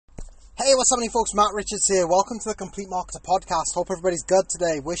Hey, what's happening, folks? Matt Richards here. Welcome to the Complete Marketer Podcast. Hope everybody's good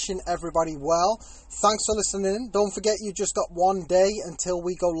today. Wishing everybody well. Thanks for listening in. Don't forget, you just got one day until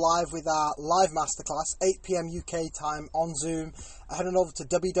we go live with our live masterclass, 8 p.m. UK time on Zoom. Head on over to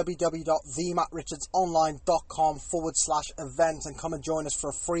www.themattrichardsonline.com/event and come and join us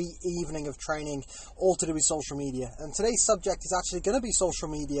for a free evening of training, all to do with social media. And today's subject is actually going to be social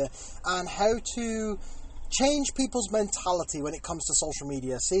media and how to change people's mentality when it comes to social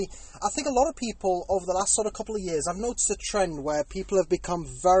media. See, I think a lot of people over the last sort of couple of years, I've noticed a trend where people have become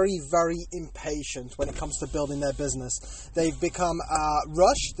very, very impatient when it comes to building their business. They've become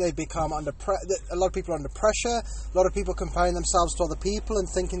rushed. They've become a lot of people are under pressure. A lot of people comparing themselves to other people and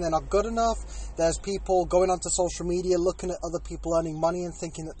thinking they're not good enough. There's people going onto social media looking at other people earning money and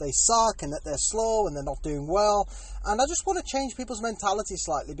thinking that they suck and that they're slow and they're not doing well. And I just want to change people's mentality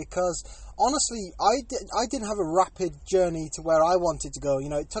slightly because honestly, I didn't have a rapid journey to where I wanted to go. You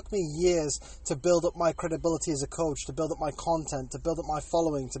know, it took me years to build up my credibility as a coach, to build up my content, to build up my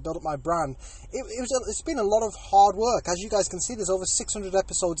following, to build up my brand. It's been a lot of hard work. As you guys can see, there's over 600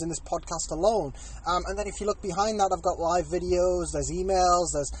 episodes in this podcast alone. And then if you look behind that, I've got live videos, there's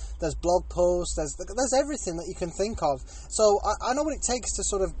emails, there's blog posts, there's everything that you can think of. So I know what it takes to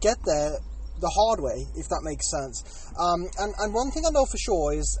sort of get there the hard way, if that makes sense. And one thing I know for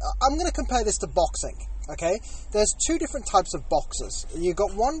sure is, I'm going to compare this to boxing, okay? There's two different types of boxers. You've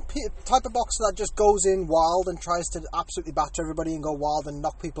got one type of boxer that just goes in wild and tries to absolutely batter everybody and go wild and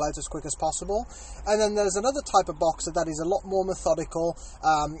knock people out as quick as possible. And then there's another type of boxer that is a lot more methodical,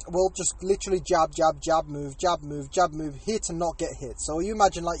 will just literally jab, move, hit and not get hit. So you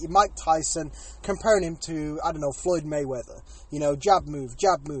imagine like your Mike Tyson, comparing him to, I don't know, Floyd Mayweather. You know, jab, move.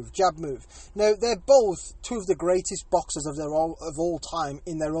 Now, they're both two of the greatest boxers of all time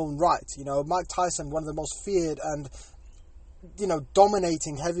in their own right. You know, Mike Tyson, one of the most feared and, you know,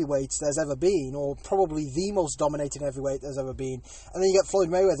 dominating heavyweights there's ever been, or probably the most dominating heavyweight there's ever been. And then you get Floyd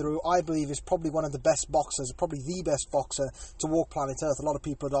Mayweather, who I believe is probably one of the best boxers, probably the best boxer to walk planet Earth. A lot of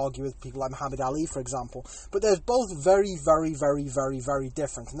people would argue with people like Muhammad Ali, for example. But they're both very, very, very, very, very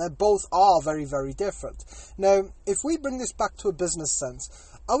different. And they both are very, very different. Now, if we bring this back to a business sense,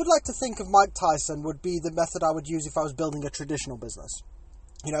 I would like to think of Mike Tyson would be the method I would use if I was building a traditional business.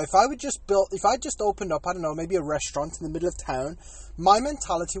 You know, if I just opened up, I don't know, maybe a restaurant in the middle of town, my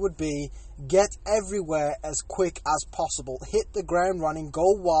mentality would be get everywhere as quick as possible. Hit the ground running, go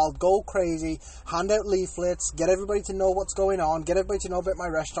wild, go crazy, hand out leaflets, get everybody to know what's going on, get everybody to know about my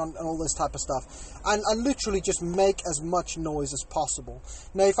restaurant and all this type of stuff. And literally just make as much noise as possible.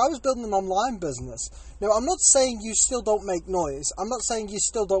 Now, if I was building an online business, now I'm not saying you still don't make noise. I'm not saying you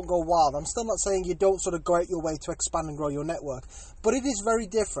still don't go wild. I'm still not saying you don't sort of go out your way to expand and grow your network. But it is very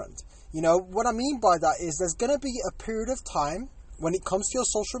different. You know, what I mean by that is there's going to be a period of time when it comes to your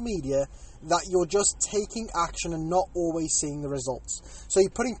social media that you're just taking action and not always seeing the results. So you're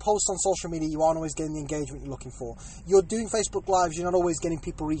putting posts on social media, you aren't always getting the engagement you're looking for. You're doing Facebook Lives, you're not always getting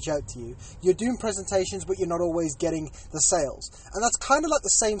people reach out to you. You're doing presentations, but you're not always getting the sales. And that's kind of like the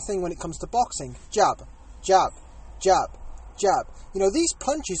same thing when it comes to boxing. Jab. You know, these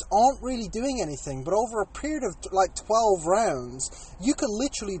punches aren't really doing anything, but over a period of like 12 rounds, you can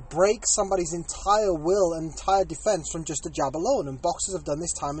literally break somebody's entire will and entire defense from just a jab alone. And boxers have done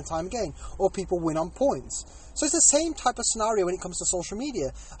this time and time again, or people win on points. So it's the same type of scenario when it comes to social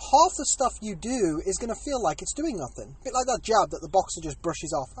media. Half the stuff you do is going to feel like it's doing nothing. A bit like that jab that the boxer just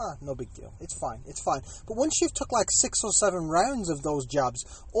brushes off. No big deal. It's fine. But once you've took like 6 or 7 rounds of those jabs,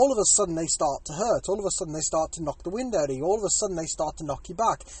 all of a sudden they start to hurt. All of a sudden they start to knock the wind out of you. All of a sudden they start to knock you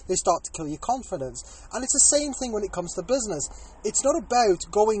back. They start to kill your confidence. And it's the same thing when it comes to business. It's not about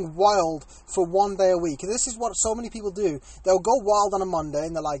going wild for one day a week. This is what so many people do. They'll go wild on a Monday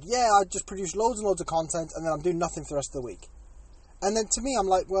and they're like, yeah, I just produced loads and loads of content and then I'm doing nothing for the rest of the week. And then to me, I'm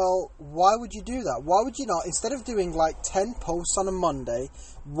like, well, why would you do that? Why would you not, instead of doing like 10 posts on a Monday,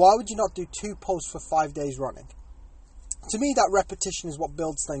 why would you not do 2 posts for 5 days running? To me, that repetition is what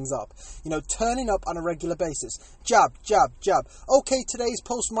builds things up. You know, turning up on a regular basis. Jab. Okay, today's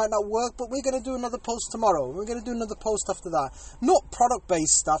post might not work, but we're going to do another post tomorrow. We're going to do another post after that. Not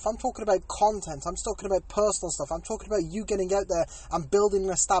product-based stuff. I'm talking about content. I'm talking about personal stuff. I'm talking about you getting out there and building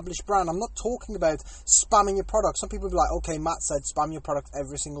an established brand. I'm not talking about spamming your product. Some people will be like, okay, Matt said spam your product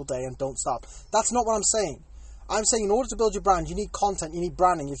every single day and don't stop. That's not what I'm saying. I'm saying in order to build your brand, you need content, you need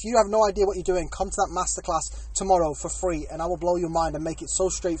branding. If you have no idea what you're doing, come to that masterclass tomorrow for free and I will blow your mind and make it so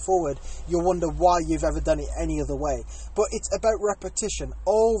straightforward, you'll wonder why you've ever done it any other way. But it's about repetition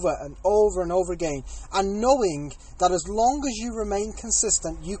over and over and over again and knowing that as long as you remain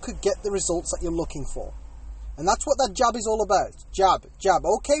consistent, you could get the results that you're looking for. And that's what that jab is all about. Jab, jab.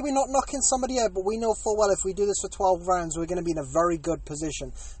 Okay, we're not knocking somebody out, but we know full well if we do this for 12 rounds, we're going to be in a very good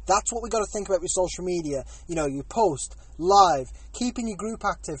position. That's what we got to think about with social media. You know, you post, live, keeping your group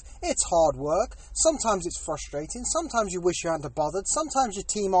active. It's hard work. Sometimes it's frustrating. Sometimes you wish you hadn't bothered. Sometimes your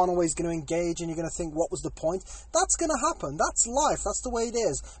team aren't always going to engage and you're going to think, what was the point? That's going to happen. That's life. That's the way it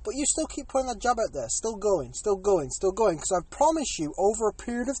is. But you still keep putting that jab out there. Still going, still going, still going. Because I promise you, over a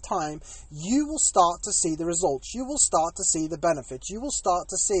period of time, you will start to see the results. You will start to see the benefits. You will start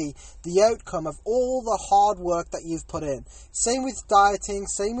to see the outcome of all the hard work that you've put in. Same with dieting,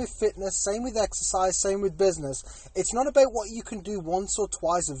 same with fitness, same with exercise, same with business. It's not about what you can do once or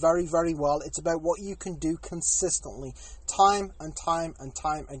twice very, very well. It's about what you can do consistently, time and time and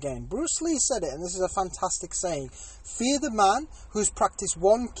time again. Bruce Lee said it, and this is a fantastic saying. Fear the man who's practiced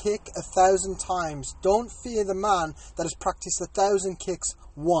one kick 1,000 times. Don't fear the man that has practiced 1,000 kicks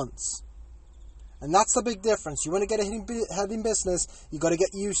once. And that's the big difference. You want to get ahead in business, you got to get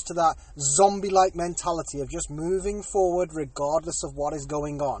used to that zombie-like mentality of just moving forward regardless of what is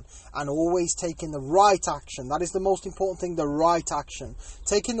going on. And always taking the right action. That is the most important thing, the right action.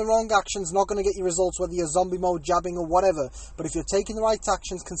 Taking the wrong action is not going to get you results, whether you're zombie mode, jabbing or whatever. But if you're taking the right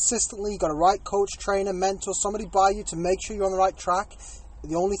actions consistently, you've got a right coach, trainer, mentor, somebody by you to make sure you're on the right track.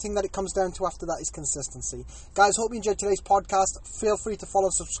 The only thing that it comes down to after that is consistency. Guys, hope you enjoyed today's podcast. Feel free to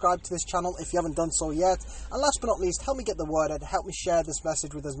follow and subscribe to this channel if you haven't done so yet. And last but not least, help me get the word out. Help me share this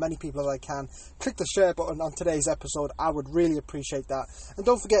message with as many people as I can. Click the share button on today's episode. I would really appreciate that. And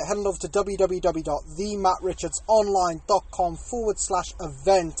don't forget, head on over to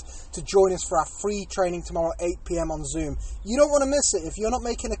www.themattrichardsonline.com/event to join us for our free training tomorrow at 8 p.m. on Zoom. You don't want to miss it. If you're not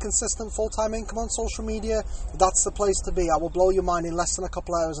making a consistent full-time income on social media, that's the place to be. I will blow your mind in less than a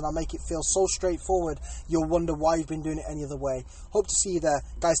couple hours and I'll make it feel so straightforward you'll wonder why you've been doing it any other way. Hope to see you there.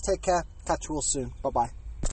 Guys, take care. Catch you all soon. Bye-bye.